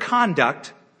their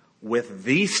conduct with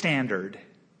the standard.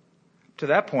 To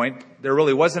that point, there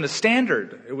really wasn't a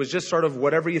standard. It was just sort of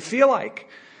whatever you feel like.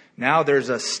 Now there's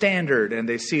a standard, and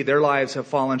they see their lives have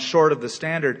fallen short of the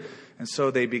standard. And so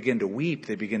they begin to weep.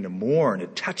 They begin to mourn.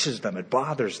 It touches them. It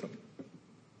bothers them.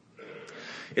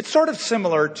 It's sort of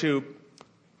similar to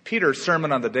Peter's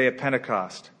sermon on the day of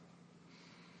Pentecost.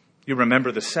 You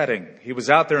remember the setting. He was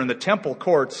out there in the temple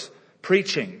courts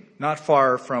preaching, not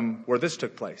far from where this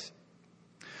took place.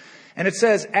 And it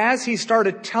says, as he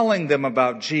started telling them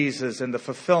about Jesus and the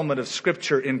fulfillment of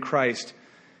Scripture in Christ,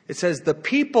 it says the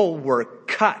people were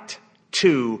cut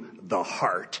to the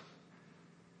heart.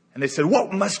 And they said,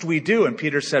 what must we do? And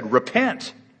Peter said,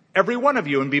 repent, every one of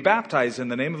you, and be baptized in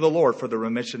the name of the Lord for the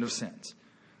remission of sins.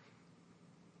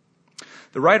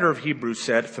 The writer of Hebrews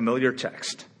said, familiar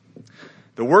text,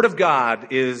 the Word of God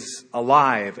is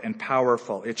alive and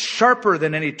powerful. It's sharper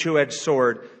than any two-edged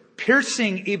sword,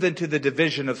 piercing even to the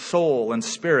division of soul and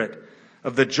spirit,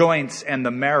 of the joints and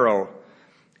the marrow,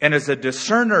 and is a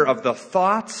discerner of the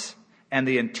thoughts and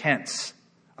the intents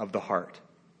of the heart.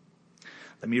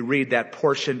 Let me read that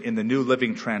portion in the New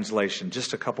Living Translation,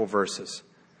 just a couple verses.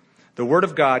 The Word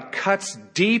of God cuts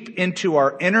deep into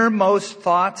our innermost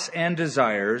thoughts and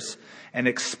desires and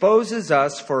exposes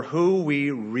us for who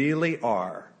we really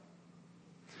are.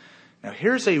 Now,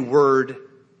 here's a word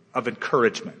of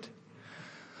encouragement.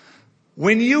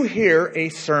 When you hear a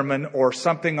sermon or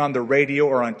something on the radio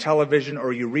or on television,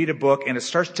 or you read a book and it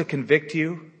starts to convict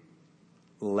you,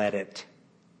 let it.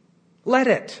 Let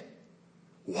it.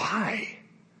 Why?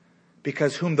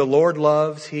 Because whom the Lord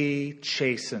loves, he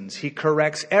chastens. He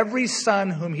corrects every son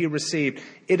whom he received.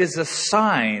 It is a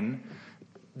sign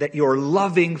that your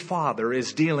loving Father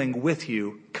is dealing with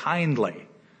you kindly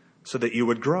so that you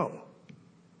would grow.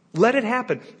 Let it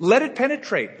happen. Let it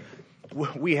penetrate.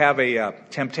 we have a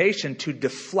temptation to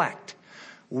deflect.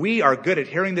 We are good at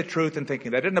hearing the truth and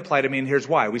thinking, that didn't apply to me, and here's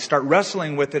why. We start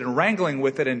wrestling with it and wrangling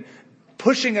with it and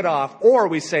pushing it off. Or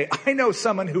we say, I know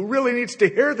someone who really needs to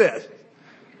hear this.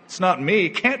 It's not me,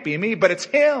 can't be me, but it's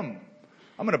him.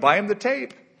 I'm going to buy him the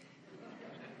tape.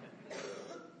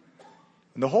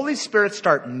 When the Holy Spirit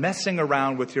starts messing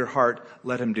around with your heart,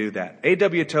 let him do that.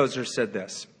 A.W. Tozer said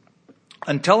this: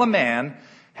 until a man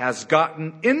has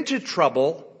gotten into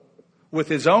trouble with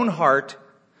his own heart,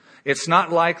 it's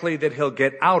not likely that he'll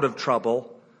get out of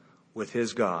trouble with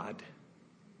his God.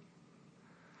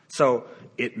 So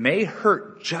it may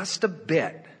hurt just a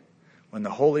bit when the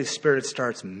Holy Spirit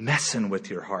starts messing with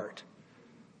your heart,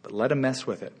 but let him mess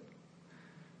with it.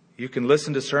 You can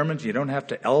listen to sermons. You don't have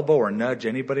to elbow or nudge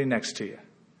anybody next to you.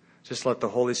 Just let the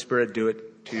Holy Spirit do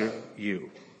it to you.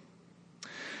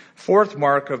 Fourth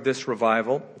mark of this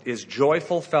revival is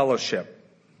joyful fellowship.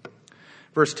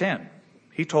 Verse 10,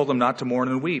 he told them not to mourn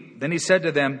and weep. Then he said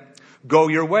to them, go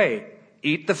your way,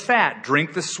 eat the fat,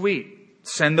 drink the sweet,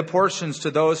 send the portions to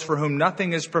those for whom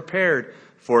nothing is prepared,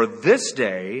 for this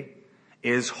day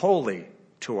is holy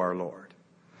to our Lord.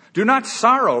 Do not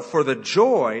sorrow, for the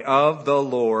joy of the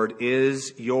Lord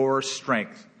is your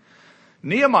strength.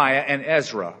 Nehemiah and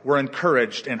Ezra were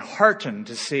encouraged and heartened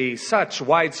to see such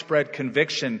widespread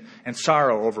conviction and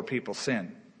sorrow over people's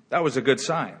sin. That was a good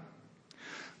sign.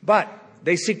 But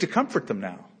they seek to comfort them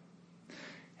now.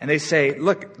 And they say,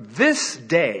 look, this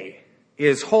day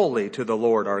is holy to the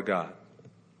Lord our God.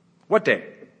 What day?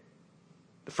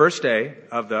 The first day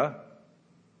of the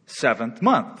 7th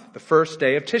month. The first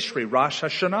day of Tishri, Rosh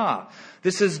Hashanah.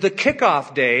 This is the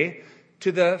kickoff day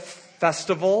to the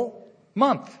festival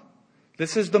month.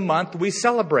 This is the month we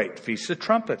celebrate. Feast of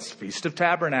Trumpets, Feast of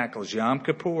Tabernacles, Yom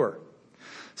Kippur.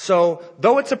 So,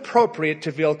 though it's appropriate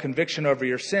to feel conviction over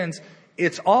your sins,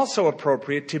 it's also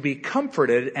appropriate to be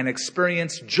comforted and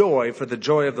experience joy, for the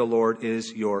joy of the Lord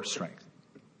is your strength.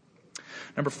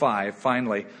 Number 5,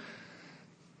 finally,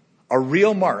 a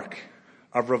real mark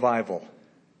of revival.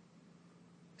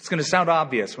 It's going to sound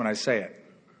obvious when I say it,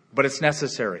 but it's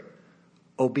necessary.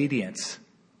 Obedience.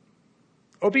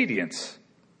 Obedience.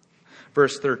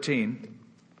 Verse 13,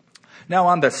 now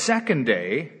on the second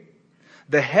day,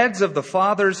 the heads of the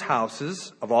fathers'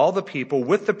 houses of all the people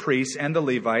with the priests and the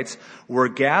Levites were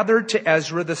gathered to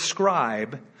Ezra the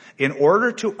scribe in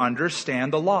order to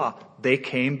understand the law. They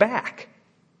came back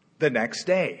the next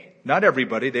day. Not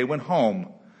everybody, they went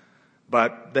home.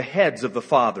 But the heads of the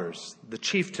fathers, the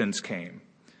chieftains, came.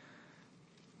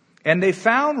 And they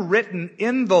found written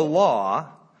in the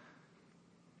law,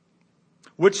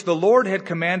 which the Lord had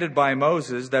commanded by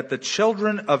Moses, that the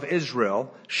children of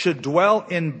Israel should dwell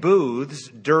in booths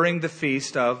during the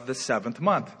feast of the 7th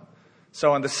month.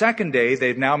 So on the second day,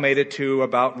 they've now made it to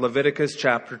about Leviticus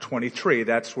chapter 23.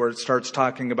 That's where it starts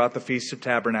talking about the Feast of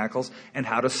Tabernacles and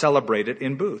how to celebrate it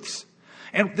in booths.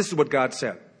 And this is what God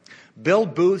said.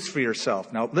 Build booths for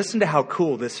yourself. Now listen to how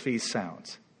cool this feast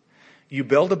sounds. You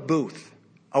build a booth,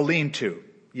 a lean-to.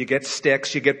 You get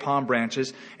sticks, you get palm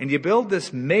branches, and you build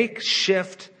this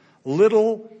makeshift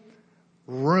little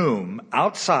room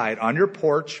outside on your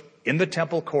porch, in the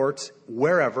temple courts,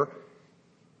 wherever,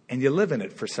 and you live in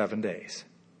it for 7 days.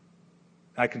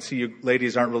 I can see you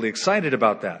ladies aren't really excited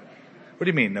about that. What do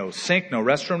you mean? No sink, no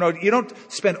restroom? No, you don't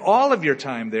spend all of your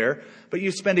time there, but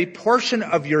you spend a portion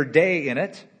of your day in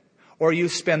it, or you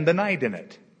spend the night in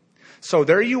it. So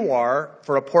there you are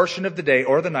for a portion of the day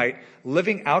or the night,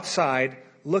 living outside,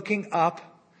 looking up,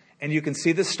 and you can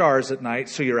see the stars at night,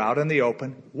 so you're out in the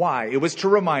open. Why? It was to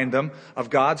remind them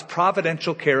of God's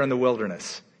providential care in the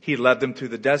wilderness. He led them through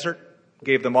the desert,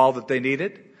 gave them all that they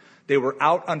needed. They were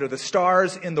out under the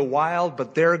stars in the wild,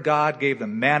 but their God gave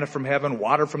them manna from heaven,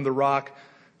 water from the rock,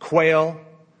 quail,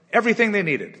 everything they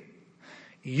needed.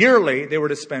 Yearly, they were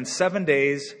to spend 7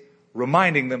 days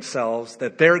reminding themselves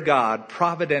that their God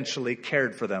providentially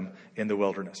cared for them in the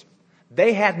wilderness.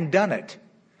 They hadn't done it.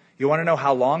 You want to know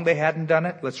how long they hadn't done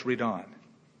it? Let's read on.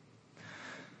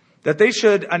 That they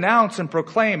should announce and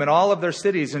proclaim in all of their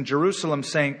cities in Jerusalem,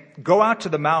 saying, go out to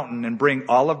the mountain and bring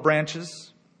olive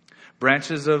branches,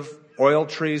 branches of oil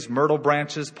trees, myrtle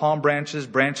branches, palm branches,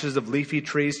 branches of leafy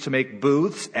trees to make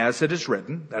booths, as it is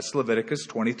written. That's Leviticus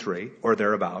 23 or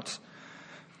thereabouts.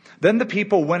 Then the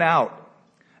people went out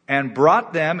and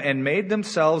brought them and made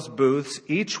themselves booths,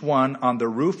 each one on the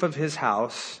roof of his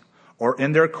house, or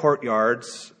in their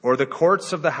courtyards, or the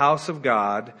courts of the house of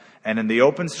God, and in the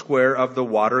open square of the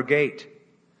Watergate,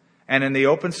 and in the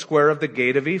open square of the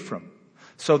gate of Ephraim.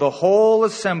 So the whole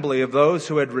assembly of those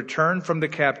who had returned from the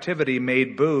captivity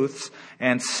made booths,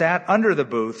 and sat under the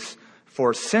booths,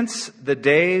 For since the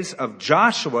days of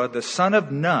Joshua, the son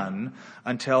of Nun,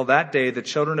 until that day the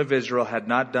children of Israel had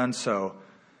not done so,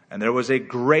 and there was a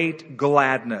great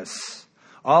gladness.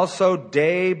 Also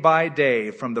day by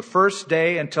day, from the first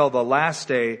day until the last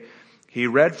day, he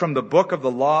read from the book of the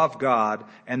law of God,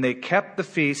 and they kept the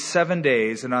feast 7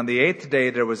 days, and on the 8th day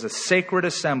there was a sacred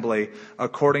assembly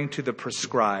according to the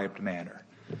prescribed manner.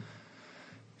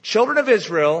 Children of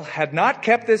Israel had not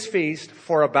kept this feast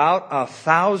for about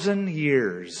 1,000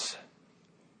 years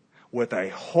with a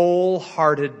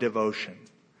wholehearted devotion.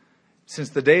 Since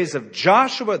the days of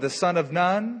Joshua, the son of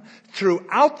Nun,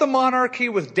 throughout the monarchy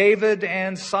with David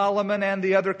and Solomon and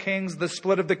the other kings, the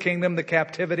split of the kingdom, the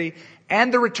captivity,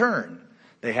 and the return,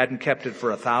 they hadn't kept it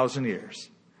for 1,000 years.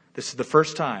 This is the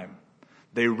first time.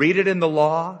 They read it in the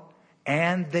law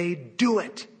and they do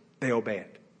it. They obey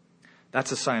it.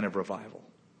 That's a sign of revival.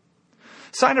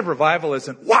 Sign of revival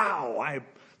isn't, wow, I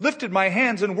lifted my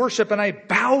hands in worship and I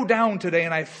bow down today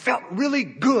and I felt really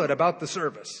good about the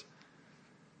service.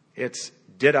 It's,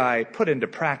 did I put into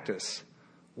practice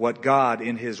what God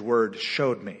in His Word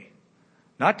showed me?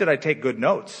 Not did I take good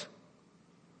notes.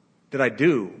 Did I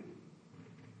do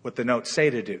what the notes say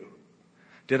to do?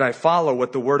 Did I follow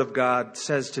what the Word of God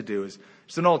says to do?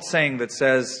 There's an old saying that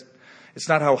says, it's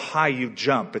not how high you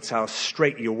jump, it's how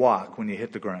straight you walk when you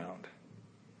hit the ground.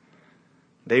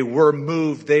 They were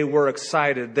moved, they were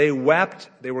excited, they wept,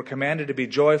 they were commanded to be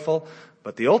joyful,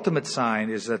 but the ultimate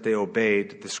sign is that they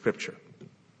obeyed the Scripture.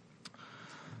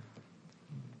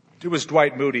 It was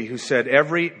Dwight Moody who said,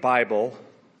 every Bible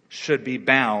should be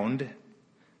bound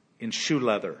in shoe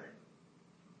leather.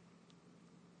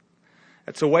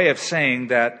 That's a way of saying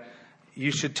that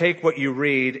you should take what you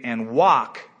read and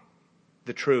walk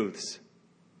the truths,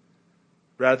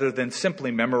 rather than simply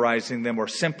memorizing them or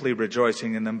simply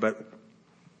rejoicing in them, but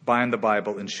buying the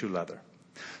Bible in shoe leather.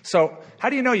 So,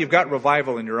 how do you know you've got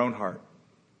revival in your own heart,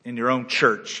 in your own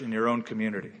church, in your own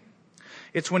community?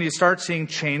 It's when you start seeing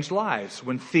changed lives,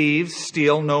 when thieves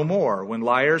steal no more, when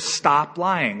liars stop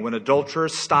lying, when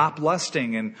adulterers stop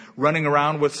lusting and running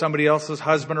around with somebody else's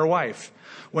husband or wife,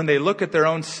 when they look at their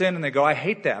own sin and they go, I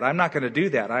hate that, I'm not going to do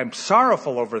that, I'm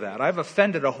sorrowful over that, I've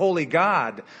offended a holy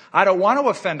God, I don't want to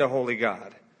offend a holy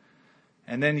God.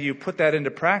 And then you put that into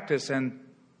practice and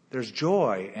there's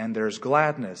joy and there's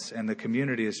gladness and the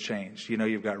community is changed. You know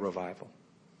you've got revival.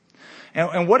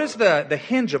 And what is the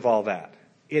hinge of all that?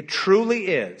 It truly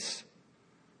is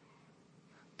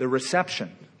the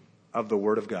reception of the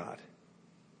Word of God.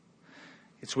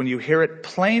 It's when you hear it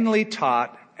plainly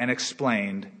taught and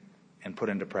explained and put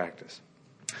into practice.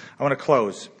 I want to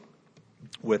close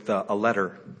with a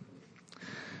letter.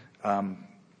 I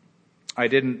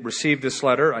didn't receive this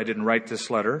letter. I didn't write this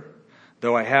letter.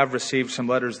 Though I have received some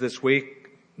letters this week,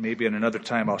 maybe in another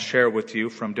time I'll share with you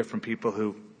from different people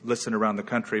who listen around the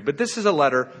country. But this is a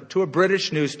letter to a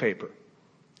British newspaper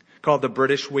called the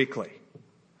British Weekly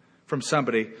from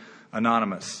somebody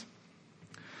anonymous.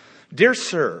 Dear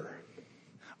Sir,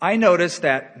 I notice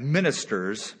that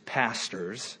ministers,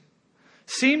 pastors,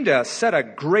 seem to set a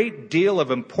great deal of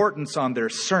importance on their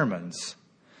sermons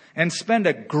and spend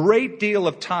a great deal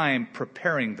of time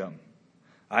preparing them.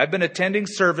 I've been attending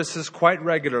services quite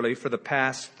regularly for the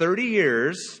past 30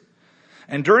 years,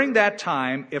 and during that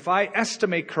time, if I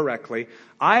estimate correctly,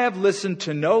 I have listened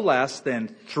to no less than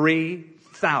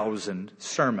 3,000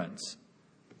 sermons.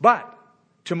 But,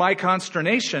 to my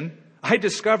consternation, I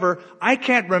discover I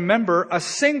can't remember a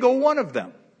single one of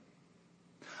them.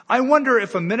 I wonder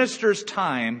if a minister's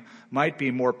time might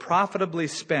be more profitably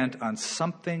spent on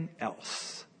something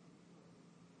else.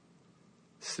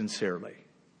 Sincerely.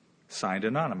 Signed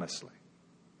anonymously.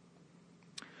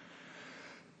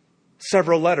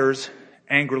 Several letters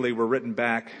angrily were written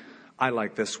back. I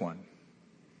like this one.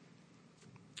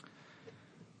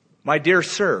 My dear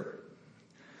sir,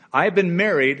 I have been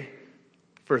married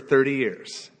for 30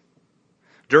 years.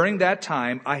 During that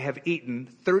time, I have eaten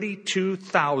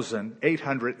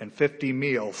 32,850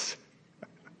 meals.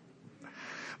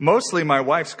 Mostly my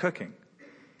wife's cooking.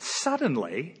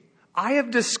 Suddenly, I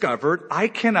have discovered I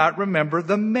cannot remember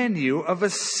the menu of a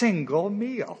single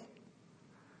meal.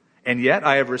 And yet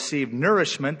I have received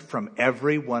nourishment from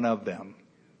every one of them.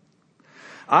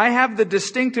 I have the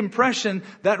distinct impression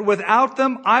that without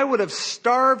them, I would have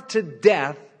starved to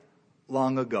death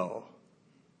long ago.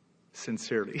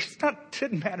 Sincerely. It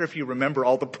didn't matter if you remember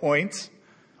all the points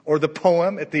or the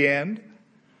poem at the end.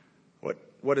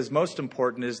 What is most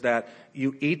important is that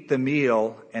you eat the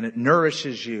meal and it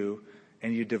nourishes you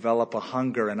and you develop a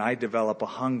hunger, and I develop a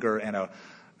hunger and a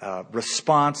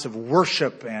response of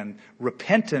worship and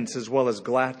repentance as well as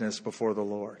gladness before the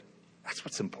Lord. That's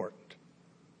what's important.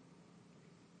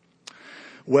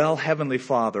 Well, Heavenly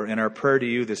Father, in our prayer to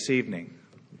you this evening,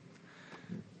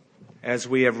 as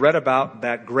we have read about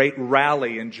that great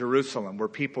rally in Jerusalem where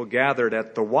people gathered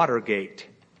at the Watergate,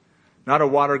 not a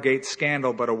Watergate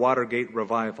scandal, but a Watergate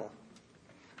revival.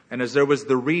 And as there was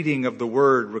the reading of the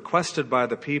word requested by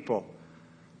the people,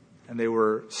 and they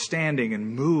were standing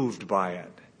and moved by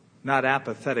it, not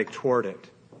apathetic toward it.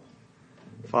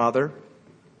 Father,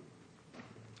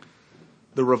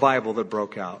 the revival that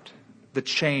broke out, the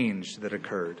change that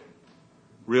occurred,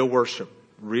 real worship,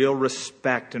 real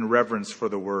respect and reverence for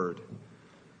the word.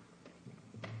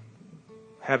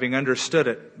 Having understood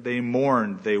it, they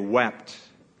mourned, they wept,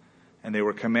 and they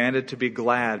were commanded to be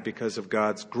glad because of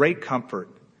God's great comfort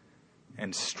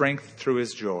and strength through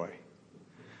his joy.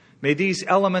 May these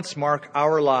elements mark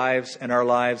our lives and our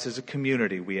lives as a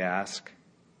community, we ask.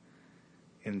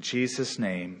 In Jesus'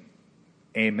 name,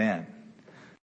 amen.